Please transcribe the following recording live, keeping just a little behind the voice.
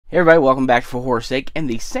Hey everybody, welcome back for Horror's Sake. And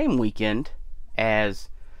the same weekend as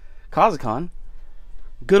Kazakon,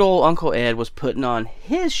 good old Uncle Ed was putting on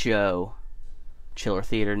his show, Chiller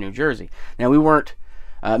Theater, New Jersey. Now we weren't,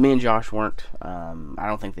 me and Josh weren't, I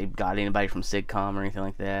don't think they got anybody from SigCom or anything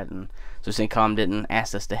like that, and so SigCom didn't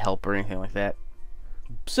ask us to help or anything like that.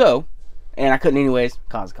 So, and I couldn't anyways,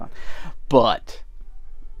 Kazakon. But,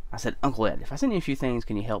 I said, Uncle Ed, if I send you a few things,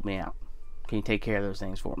 can you help me out? Can you take care of those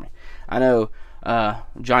things for me? I know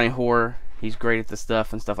Johnny Horror, he's great at the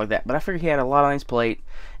stuff and stuff like that, but I figured he had a lot on his plate,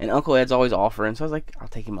 and Uncle Ed's always offering, so I was like, I'll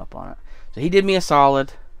take him up on it. So he did me a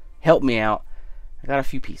solid, helped me out. I got a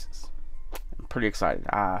few pieces. I'm pretty excited.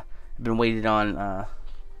 I've been waiting on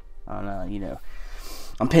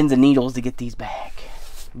pins and needles to get these back,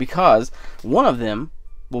 because one of them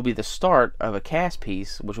will be the start of a cast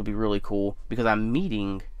piece, which will be really cool, because I'm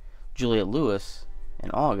meeting Juliette Lewis in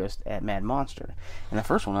August at Mad Monster. And the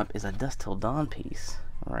first one up is a Dusk Till Dawn piece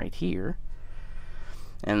right here.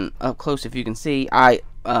 And up close, if you can see, I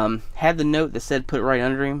had the note that said put it right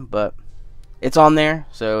under him, but it's on there,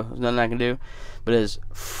 so there's nothing I can do. But it is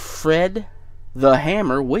Fred the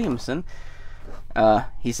Hammer Williamson.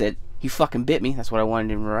 He said, he fucking bit me. That's what I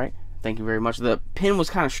wanted him to write. Thank you very much. The pen was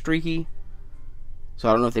kind of streaky, so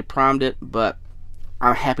I don't know if they primed it, but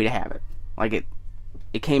I'm happy to have it. Like,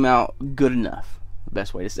 it came out good enough.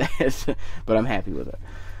 Best way to say it, but I'm happy with it.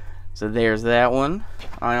 So there's that one.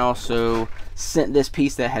 I also sent this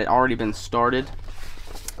piece that had already been started.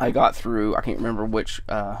 I got through, I can't remember which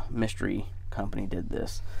mystery company did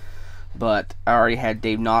this, but I already had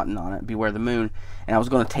Dave Naughton on it, Beware the Moon, and I was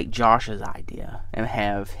going to take Josh's idea and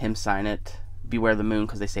have him sign it, Beware the Moon,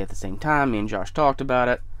 because they say at the same time. Me and Josh talked about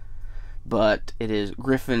it, but it is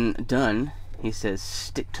Griffin Dunn. He says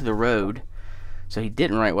stick to the road. So he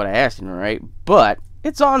didn't write what I asked him to write, but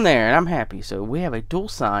it's on there, and I'm happy. So we have a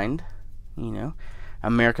dual-signed,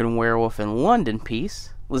 American Werewolf in London piece.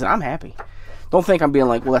 Listen, I'm happy. Don't think I'm being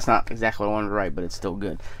like, well, that's not exactly what I wanted to write, but it's still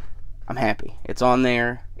good. I'm happy. It's on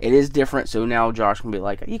there. It is different, so now Josh can be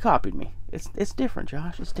like, you copied me. It's different,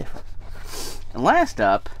 Josh. It's different. And last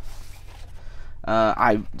up,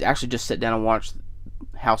 I actually just sat down and watched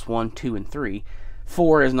House 1, 2, and 3.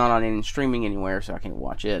 4 is not on any streaming anywhere, so I can't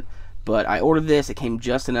watch it. But I ordered this. It came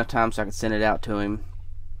just enough time so I could send it out to him.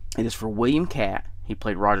 It is for William Catt. He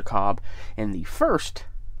played Roger Cobb in the first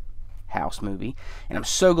House movie. And I'm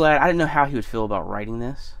so glad. I didn't know how he would feel about writing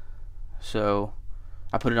this. So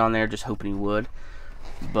I put it on there just hoping he would.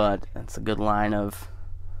 But that's a good line of,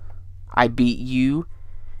 I beat you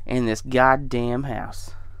in this goddamn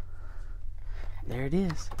house. There it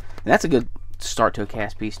is. And that's a good start to a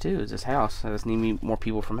cast piece too, is this House. I just need more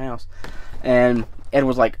people from House. And Ed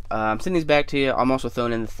was like, I'm sending these back to you. I'm also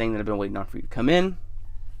throwing in the thing that I've been waiting on for you to come in.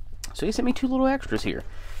 So he sent me 2 little extras here.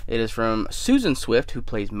 It is from Susan Swift, who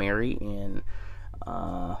plays Mary in,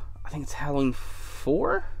 I think it's Halloween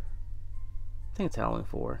 4? I think it's Halloween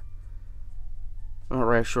 4. I'm not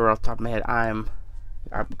really sure off the top of my head. I'm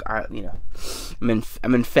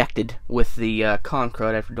infected with the con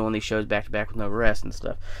crud after doing these shows back to back with no rest and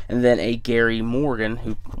stuff. And then a Gary Morgan,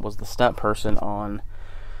 who was the stunt person on,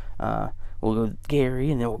 we'll go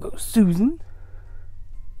Gary, and then we'll go Susan.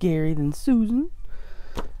 Gary, then Susan.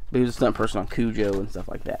 But he was a stunt person on Cujo and stuff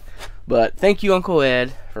like that. But thank you, Uncle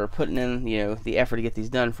Ed, for putting in, the effort to get these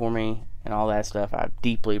done for me and all that stuff. I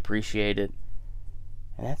deeply appreciate it.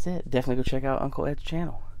 And that's it. Definitely go check out Uncle Ed's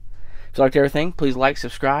channel. If you liked everything, please like,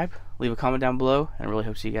 subscribe, leave a comment down below, and I really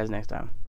hope to see you guys next time.